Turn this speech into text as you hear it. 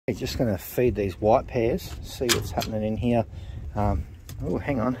Just going to feed these white pairs, see what's happening in here. Oh,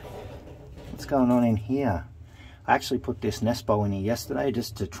 hang on. What's going on in here? I actually put this nest bowl in here yesterday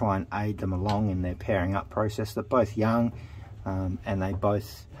just to try and aid them along in their pairing up process. They're both young and they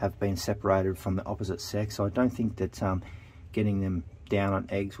both have been separated from the opposite sex. So I don't think that getting them down on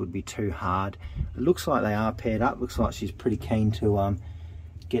eggs would be too hard. It looks like they are paired up. Looks like she's pretty keen to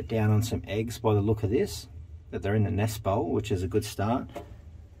get down on some eggs by the look of this, that they're in the nest bowl, which is a good start.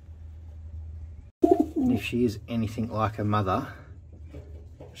 And if she is anything like her mother,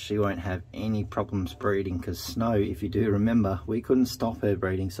 she won't have any problems breeding, because Snow, if you do remember, we couldn't stop her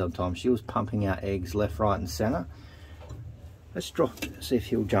breeding sometimes. She was pumping out eggs left, right and centre. Let's see if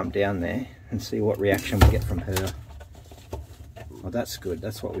he'll jump down there and see what reaction we get from her. Well, that's good.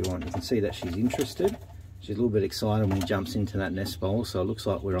 That's what we want. You can see that she's interested. She's a little bit excited when he jumps into that nest bowl, so it looks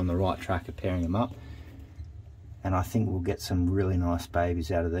like we're on the right track of pairing them up. And I think we'll get some really nice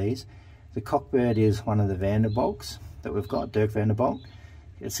babies out of these. The cockbird is one of the Vanderbolks that we've got, Dirk Vanderbolk.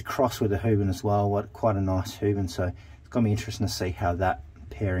 It's a cross with a houben as well, quite a nice houben, so it's going to be interesting to see how that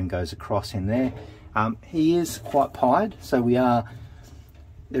pairing goes across in there. He is quite pied, so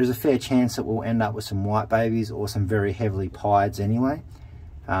there's a fair chance that we'll end up with some white babies or some very heavily pieds anyway.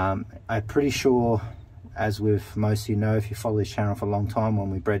 I'm pretty sure, as with most of you know if you follow this channel for a long time,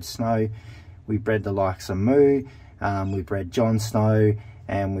 when we bred Snow, we bred the likes of Moo, we bred John Snow,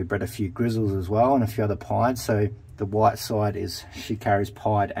 and we bred a few grizzles as well and a few other pieds. So the white side is, she carries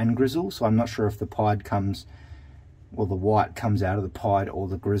pied and grizzle, so I'm not sure if the pied comes, well, the white comes out of the pied or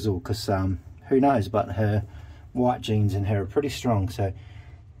the grizzle, because who knows, but her white genes in her are pretty strong, so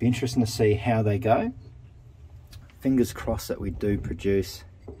be interesting to see how they go. Fingers crossed that we do produce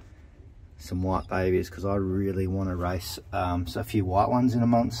some white babies, because I really want to race so a few white ones in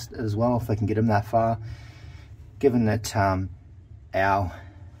amongst as well, if they can get them that far, given that our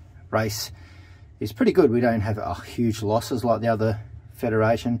race is pretty good. We don't have huge losses like the other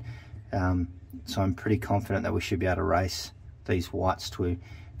federation, so I'm pretty confident that we should be able to race these whites to a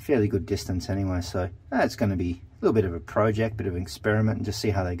fairly good distance anyway. So it's going to be a little bit of a project, bit of an experiment, and just see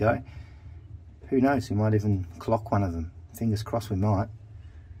how they go. Who knows, we might even clock one of them. Fingers crossed we might.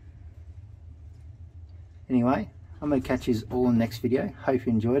 Anyway, I'm going to catch you all in the next video. Hope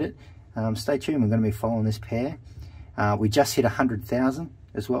you enjoyed it. Stay tuned, we're going to be following this pair. We just hit 100,000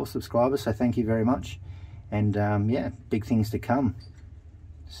 as well subscribers, so thank you very much. And yeah, big things to come.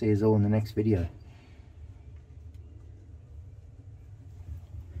 See you all in the next video.